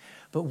dislikes.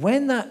 But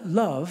when that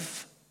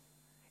love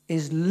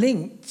is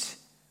linked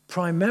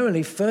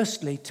primarily,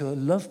 firstly, to a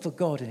love for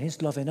God and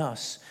his love in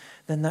us,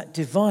 then that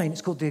divine,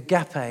 it's called the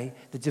agape,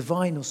 the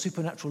divine or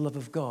supernatural love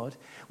of God,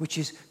 which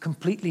is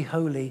completely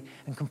holy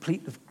and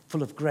completely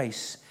full of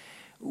grace,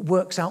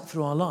 works out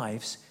through our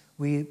lives.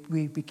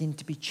 We begin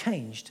to be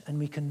changed, and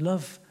we can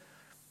love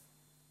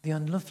the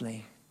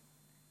unlovely,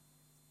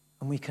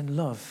 and we can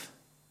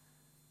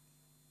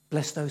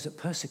bless those that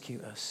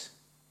persecute us.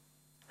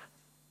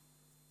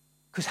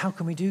 Because how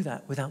can we do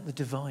that without the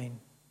divine,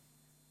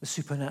 the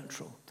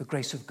supernatural, the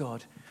grace of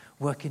God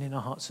working in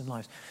our hearts and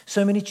lives?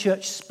 So many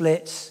church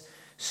splits,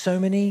 so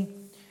many,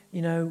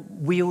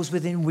 wheels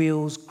within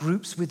wheels,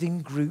 groups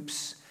within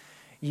groups.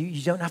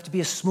 You don't have to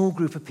be a small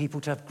group of people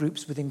to have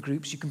groups within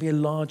groups. You can be a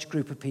large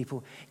group of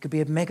people. It could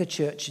be a mega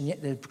church, and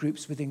yet there are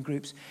groups within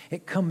groups.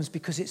 It comes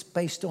because it's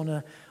based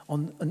on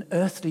an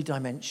earthly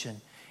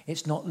dimension.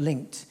 It's not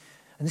linked.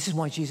 And this is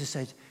why Jesus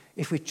said,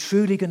 if we're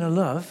truly going to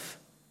love,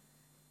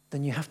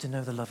 then you have to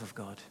know the love of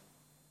God.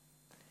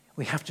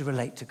 We have to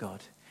relate to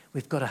God.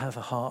 We've got to have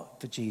a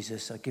heart for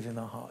Jesus. I give him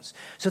our hearts.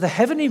 So the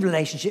heavenly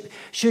relationship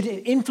should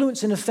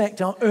influence and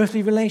affect our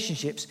earthly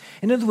relationships.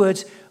 In other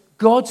words,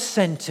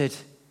 God-centered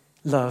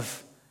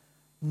love,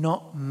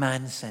 not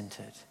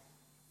man-centered.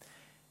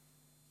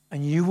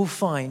 And you will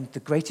find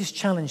the greatest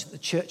challenge that the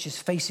church is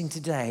facing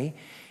today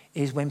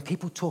is when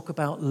people talk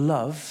about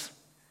love,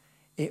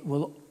 it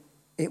will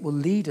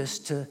lead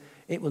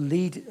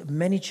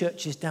many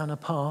churches down a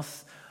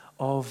path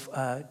of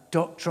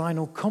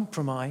doctrinal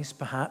compromise,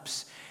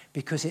 perhaps,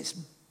 because it's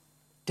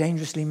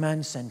dangerously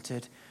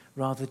man-centered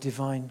rather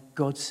divine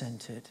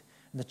God-centered.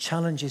 And the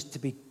challenge is to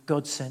be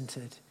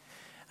God-centered.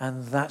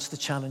 And that's the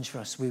challenge for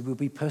us. We will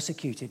be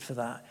persecuted for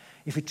that.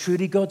 If we're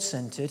truly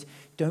God-centered,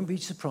 don't be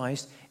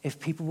surprised if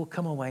people will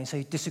come away and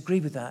say, disagree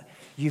with that.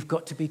 You've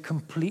got to be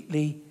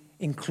completely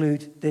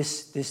include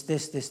this.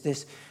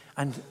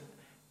 And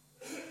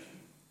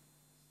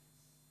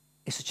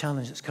it's a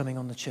challenge that's coming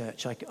on the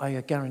church.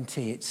 I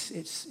guarantee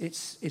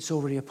it's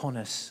already upon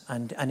us,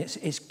 and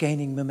it's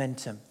gaining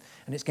momentum.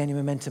 And it's gaining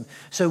momentum.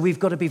 So we've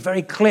got to be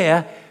very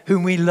clear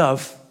whom we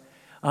love.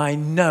 I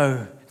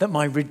know that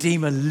my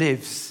Redeemer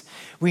lives.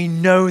 We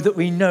know that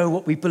we know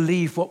what we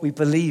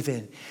believe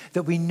in.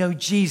 That we know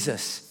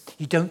Jesus.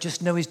 You don't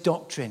just know his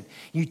doctrine.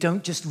 You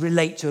don't just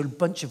relate to a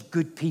bunch of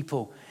good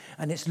people.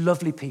 And it's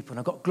lovely people. And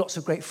I've got lots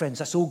of great friends.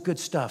 That's all good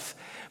stuff.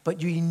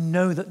 But you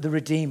know that the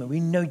Redeemer, we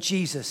know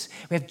Jesus.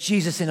 We have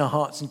Jesus in our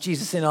hearts and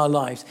Jesus in our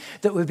lives.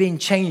 That we're being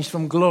changed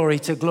from glory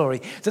to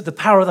glory. That the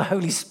power of the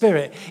Holy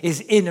Spirit is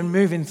in and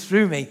moving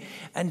through me.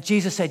 And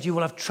Jesus said, you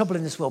will have trouble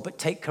in this world, but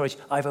take courage.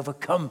 I've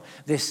overcome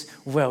this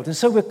world. And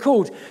so we're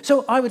called.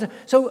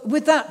 So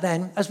with that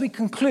then, as we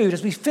conclude,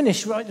 as we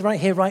finish right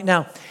here, right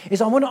now,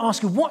 is I want to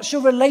ask you, what's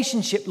your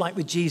relationship like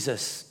with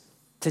Jesus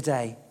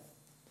today?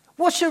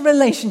 What's your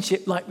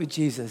relationship like with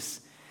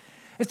Jesus?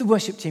 If the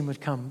worship team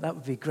would come, that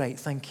would be great.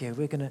 Thank you.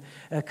 We're going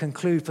to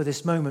conclude for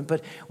this moment.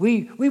 But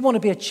we want to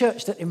be a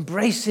church that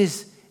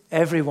embraces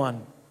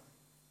everyone.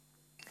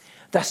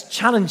 That's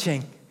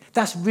challenging.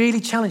 That's really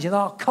challenging.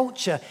 Our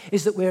culture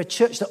is that we're a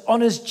church that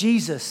honors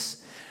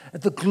Jesus,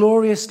 the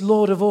glorious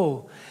Lord of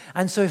all.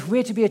 And so if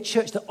we're to be a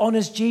church that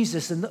honors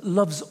Jesus and that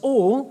loves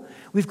all,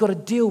 we've got to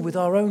deal with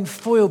our own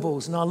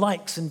foibles and our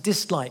likes and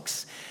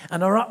dislikes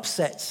and our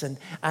upsets and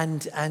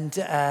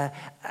allow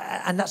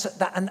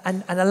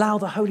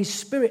the Holy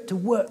Spirit to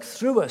work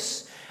through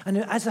us. And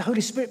as the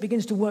Holy Spirit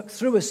begins to work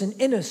through us and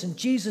in us, and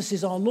Jesus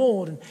is our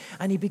Lord,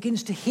 and he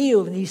begins to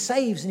heal, and he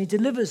saves, and he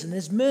delivers, and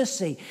there's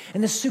mercy,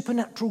 and there's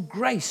supernatural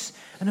grace,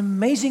 an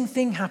amazing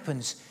thing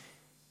happens.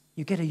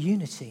 You get a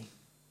unity.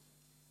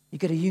 You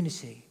get a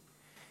unity.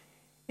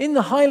 In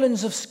the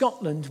Highlands of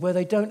Scotland, where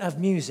they don't have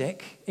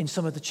music in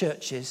some of the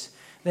churches,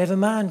 they have a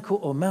man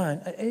called,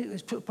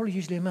 it's probably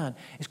usually a man,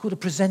 it's called a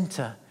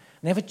presenter.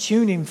 And they have a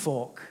tuning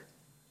fork.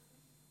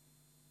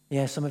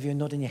 Yeah, some of you are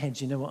nodding your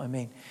heads, you know what I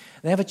mean.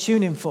 They have a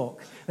tuning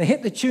fork. They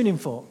hit the tuning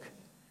fork,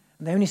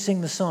 and they only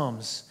sing the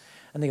Psalms.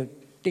 And they go,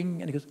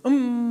 ding, and it goes,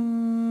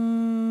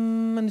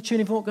 and the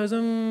tuning fork goes,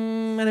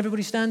 and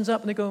everybody stands up,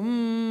 and they go,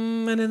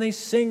 and then they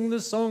sing the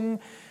song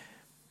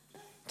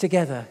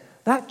together.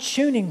 That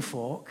tuning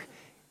fork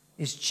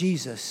is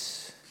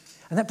Jesus.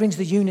 And that brings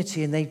the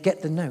unity, and they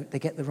get the note, they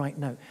get the right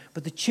note.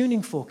 But the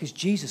tuning fork is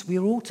Jesus. We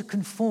are all to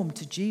conform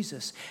to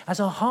Jesus. As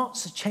our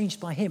hearts are changed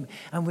by him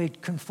and we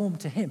conform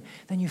to him,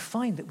 then you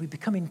find that we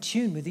become in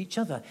tune with each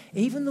other,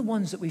 even the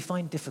ones that we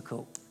find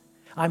difficult.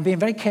 I'm being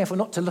very careful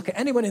not to look at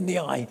anyone in the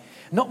eye,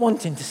 not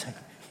wanting to say,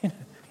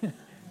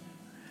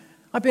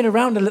 I've been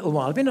around a little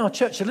while. I've been in our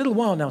church a little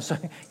while now, so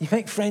you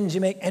make friends, you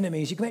make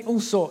enemies, you can make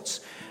all sorts.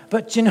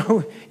 But you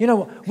know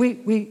what?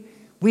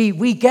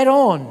 We get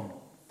on.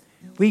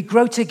 We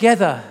grow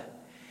together.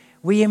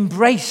 We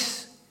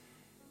embrace.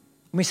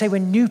 And we say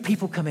when new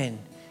people come in,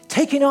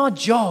 taking our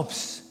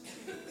jobs.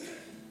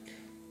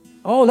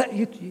 Oh, tell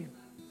you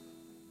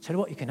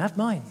what, you can have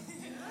mine.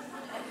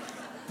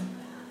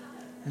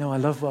 No, I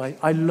love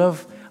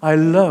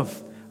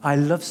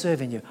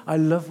serving you. I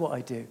love what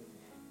I do.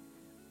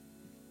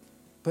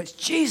 But it's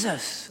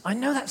Jesus. I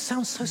know that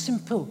sounds so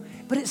simple,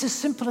 but it's as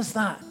simple as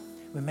that.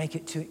 We're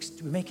making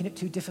it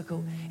too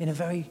difficult in a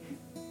very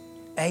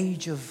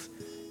age of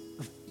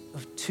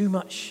too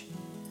much.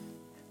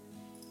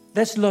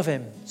 Let's love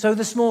him. So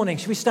this morning,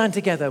 should we stand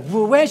together?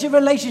 Well, where's your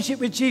relationship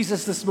with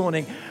Jesus this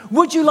morning?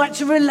 Would you like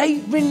to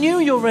renew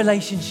your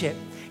relationship?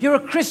 You're a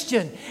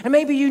Christian, and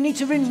maybe you need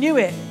to renew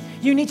it.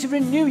 You need to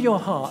renew your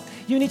heart.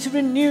 You need to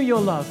renew your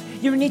love.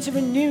 You need to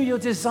renew your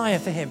desire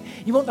for him.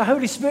 You want the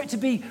Holy Spirit to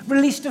be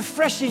released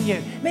afresh in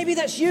you. Maybe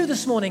that's you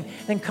this morning.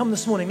 Then come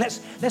this morning.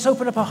 Let's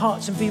open up our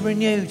hearts and be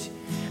renewed.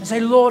 And say,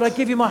 Lord, I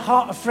give you my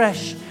heart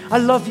afresh. I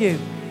love you.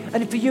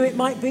 And for you, it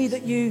might be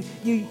that you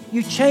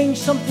change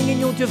something in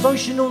your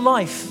devotional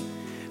life.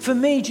 For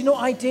me, do you know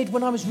what I did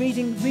when I was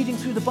reading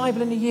through the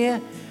Bible in a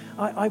year?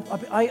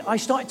 I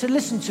started to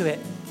listen to it.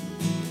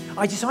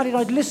 I decided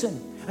I'd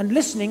listen. And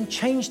listening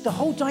changed the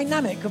whole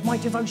dynamic of my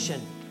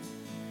devotion.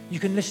 You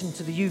can listen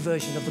to the U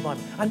version of the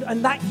Bible.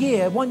 And that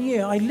year, 1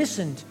 year, I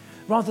listened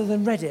rather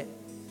than read it.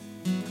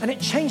 And it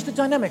changed the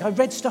dynamic. I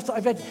read stuff that I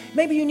read.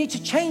 Maybe you need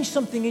to change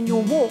something in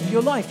your walk,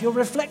 your life, your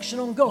reflection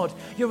on God,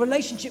 your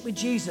relationship with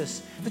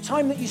Jesus, the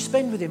time that you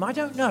spend with him. I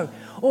don't know.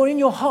 Or in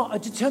your heart, a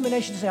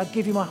determination to say, I'll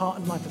give you my heart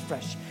and life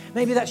afresh.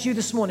 Maybe that's you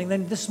this morning.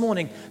 Then this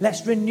morning,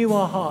 let's renew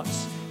our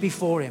hearts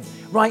before him,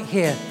 right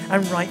here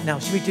and right now.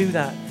 Should we do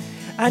that?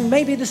 And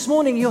maybe this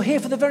morning you're here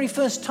for the very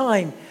first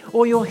time,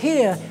 or you're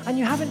here and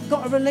you haven't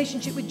got a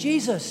relationship with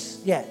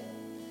Jesus yet.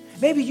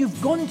 Maybe you've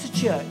gone to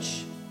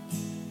church.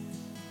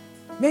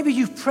 Maybe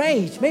you've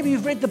prayed. Maybe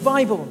you've read the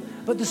Bible.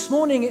 But this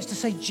morning it's to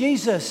say,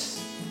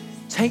 Jesus,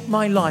 take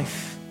my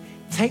life.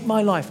 Take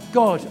my life.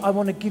 God, I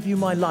want to give you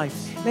my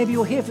life. Maybe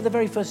you're here for the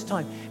very first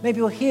time. Maybe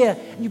you're here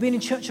and you've been in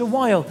church a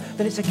while.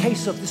 Then it's a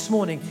case of this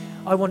morning,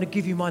 I want to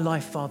give you my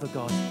life, Father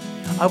God.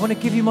 I want to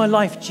give you my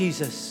life,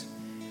 Jesus.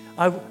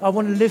 I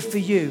want to live for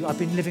you. I've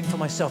been living for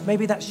myself.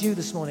 Maybe that's you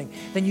this morning.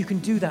 Then you can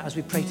do that as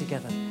we pray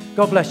together.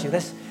 God bless you.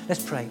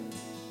 Let's pray.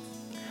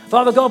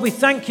 Father God, we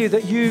thank you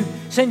that you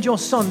send your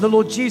Son, the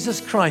Lord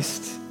Jesus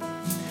Christ.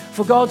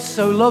 For God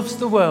so loves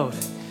the world.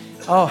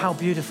 Oh, how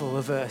beautiful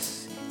a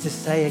verse to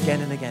say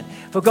again and again.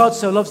 For God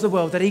so loves the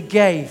world that he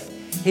gave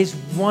his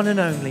one and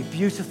only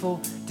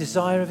beautiful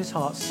desire of his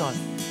heart, Son,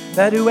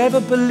 that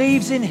whoever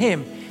believes in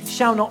him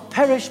shall not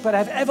perish but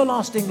have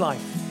everlasting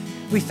life.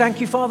 We thank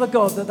you, Father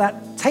God,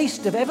 that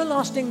taste of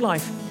everlasting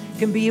life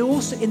can be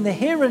also in the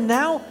here and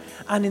now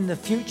and in the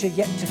future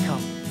yet to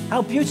come.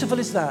 How beautiful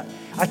is that?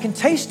 I can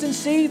taste and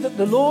see that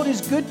the Lord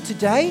is good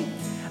today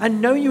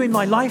and know you in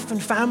my life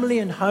and family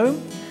and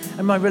home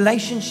and my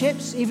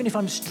relationships. Even if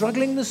I'm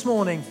struggling this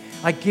morning,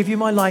 I give you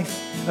my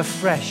life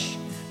afresh.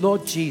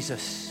 Lord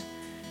Jesus,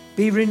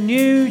 be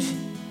renewed,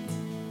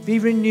 be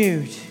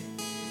renewed.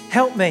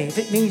 Help me if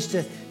it means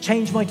to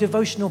change my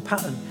devotional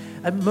pattern,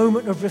 a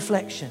moment of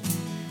reflection.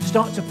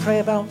 Start to pray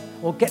about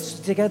or get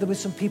together with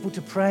some people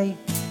to pray.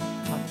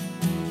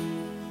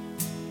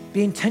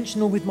 Be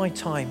intentional with my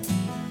time.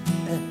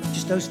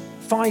 Just those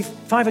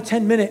 5 or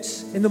 10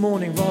 minutes in the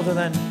morning rather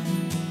than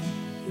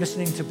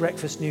listening to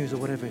breakfast news or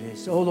whatever it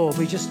is. Oh Lord,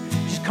 we just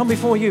come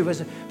before you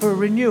for a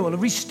renewal, a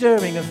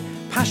restirring of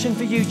passion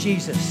for you,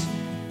 Jesus.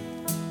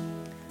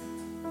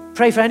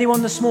 Pray for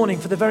anyone this morning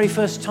for the very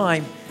first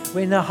time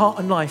in their heart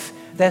and life.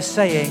 They're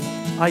saying,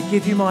 I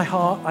give you my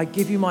heart, I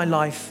give you my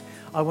life.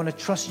 I want to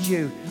trust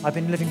you. I've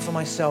been living for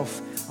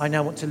myself. I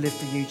now want to live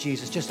for you,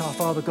 Jesus. Just our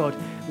Father God,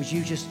 would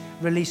you just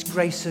release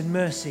grace and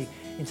mercy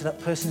into that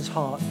person's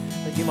heart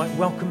that you might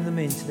welcome them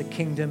into the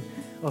kingdom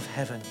of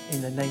heaven.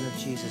 In the name of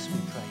Jesus, we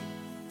pray.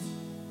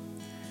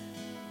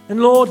 And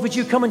Lord, would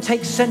you come and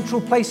take central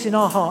place in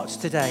our hearts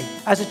today?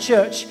 As a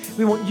church,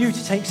 we want you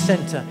to take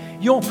center.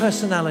 Your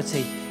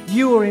personality.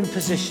 You are in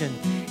position.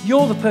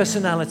 You're the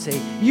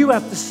personality. You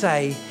have the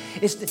say.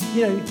 It's,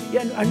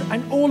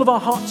 and all of our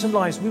hearts and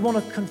lives, we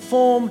want to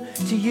conform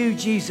to you,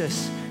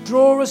 Jesus.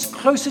 Draw us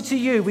closer to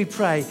you, we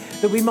pray,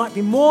 that we might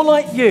be more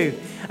like you.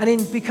 And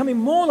in becoming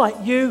more like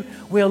you,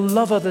 we'll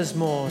love others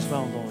more as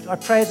well, Lord. I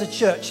pray as a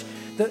church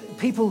that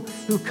people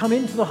who come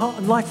into the heart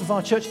and life of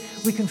our church,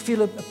 we can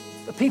feel a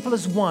people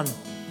as one.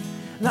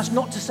 And that's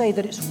not to say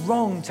that it's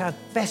wrong to have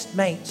best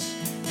mates,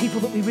 people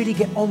that we really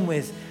get on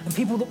with and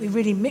people that we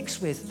really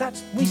mix with.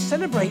 We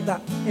celebrate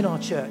that in our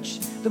church,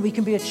 that we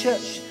can be a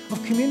church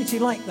of community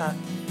like that.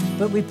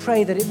 But we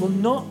pray that it will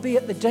not be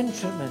at the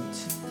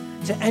detriment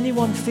to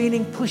anyone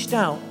feeling pushed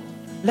out,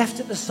 left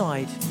at the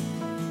side,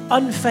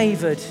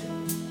 unfavored.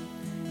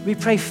 We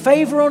pray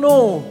favor on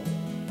all.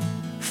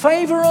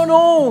 Favor on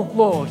all,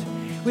 Lord.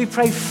 We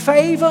pray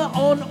favor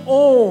on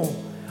all.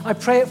 I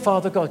pray it,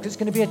 Father God, because it's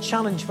going to be a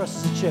challenge for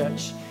us as a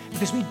church,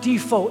 because we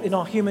default in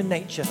our human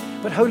nature.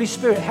 But Holy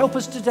Spirit, help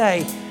us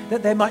today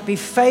that there might be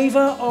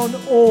favor on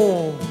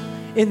all.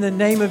 In the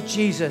name of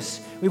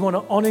Jesus, we want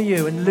to honor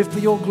you and live for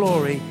your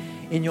glory.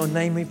 In your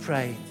name we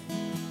pray.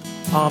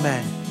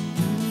 Amen.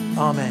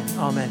 Amen.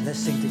 Amen. Let's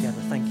sing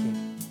together. Thank you.